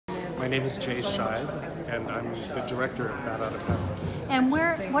My name is Scheib, and I'm the director of Bat Out of Hell. And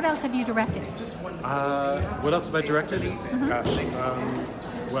what else have you directed? What else have I directed? Gosh.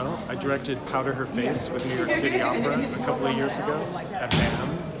 Well, I directed Powder Her Face with New York City Opera a couple of years ago at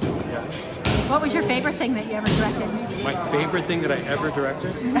BAM. Yeah. What was your favorite thing that you ever directed? My favorite thing that I ever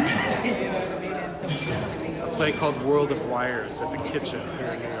directed? A play called World of Wires at the Kitchen here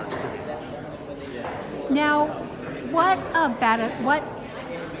in New York City. Now, what a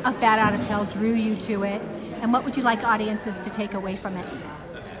Bat Out of Hell drew you to it, and what would you like audiences to take away from it?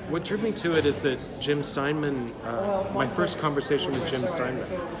 What drew me to it is that Jim Steinman, my first conversation with Jim Steinman,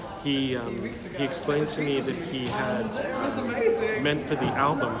 he explained to me that he had meant for the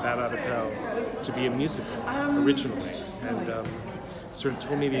album Bat Out of Hell to be a musical originally, and sort of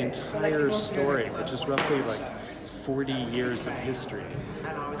told me the entire story, which is roughly like 40 years of history.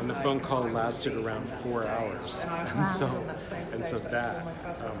 And the phone call lasted around 4 hours, and so that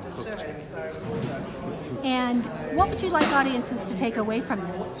hooked me. And what would you like audiences to take away from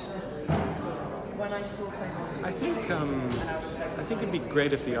this? I think it'd be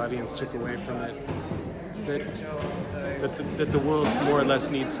great if the audience took away from it that the world more or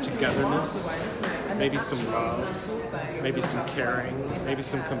less needs togetherness, maybe some love, maybe some caring, maybe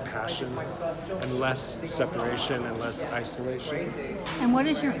some compassion, and less separation and less isolation. And what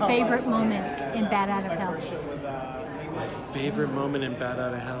is your favorite moment in Bat Out of Hell? My favorite moment in Bat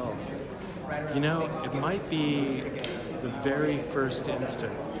Out of Hell? You know, it might be the very first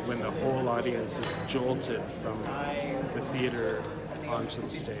instant when the whole audience is jolted from the theater onto the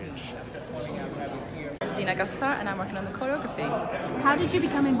stage. Xena Gusthart, and I'm working on the choreography. How did you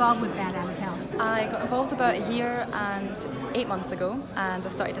become involved with Bat Out of Hell? I got involved about a year and 8 months ago, and I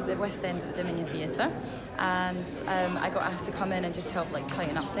started at the West End of the Dominion Theatre, and I got asked to come in and just help like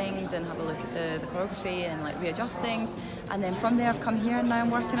tighten up things and have a look at the choreography and like readjust things, and then from there I've come here and now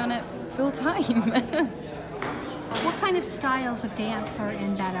I'm working on it full time. What kind of styles of dance are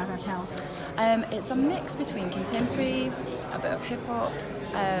in Bat Out of Hell? It's a mix between contemporary, a bit of hip-hop,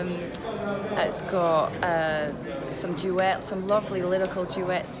 it's got some duet, some lovely lyrical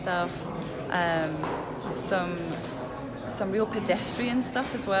duet stuff, some real pedestrian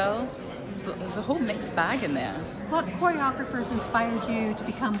stuff as well. So there's a whole mixed bag in there. What choreographers inspired you to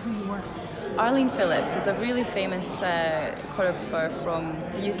become who you were? Arlene Phillips is a really famous choreographer from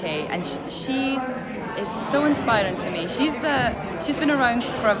the UK, and she is so inspiring to me. She's been around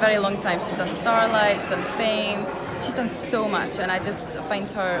for a very long time. She's done Starlight, she's done Fame, she's done so much, and I just find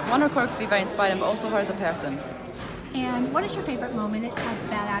her choreography very inspiring, but also her as a person. And what is your favorite moment of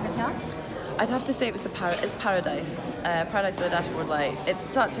Bat Out of Hell? I'd have to say it's Paradise. Paradise by the Dashboard Light. It's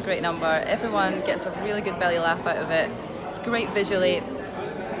such a great number. Everyone gets a really good belly laugh out of it. It's great visually.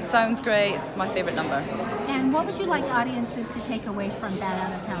 It sounds great. It's my favourite number. And what would you like audiences to take away from Bat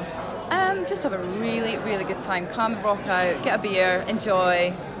Out of Hell? Just have a really, really good time. Come, rock out, get a beer,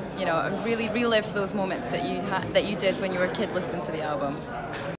 enjoy. You know, and really relive those moments that you did when you were a kid listening to the album.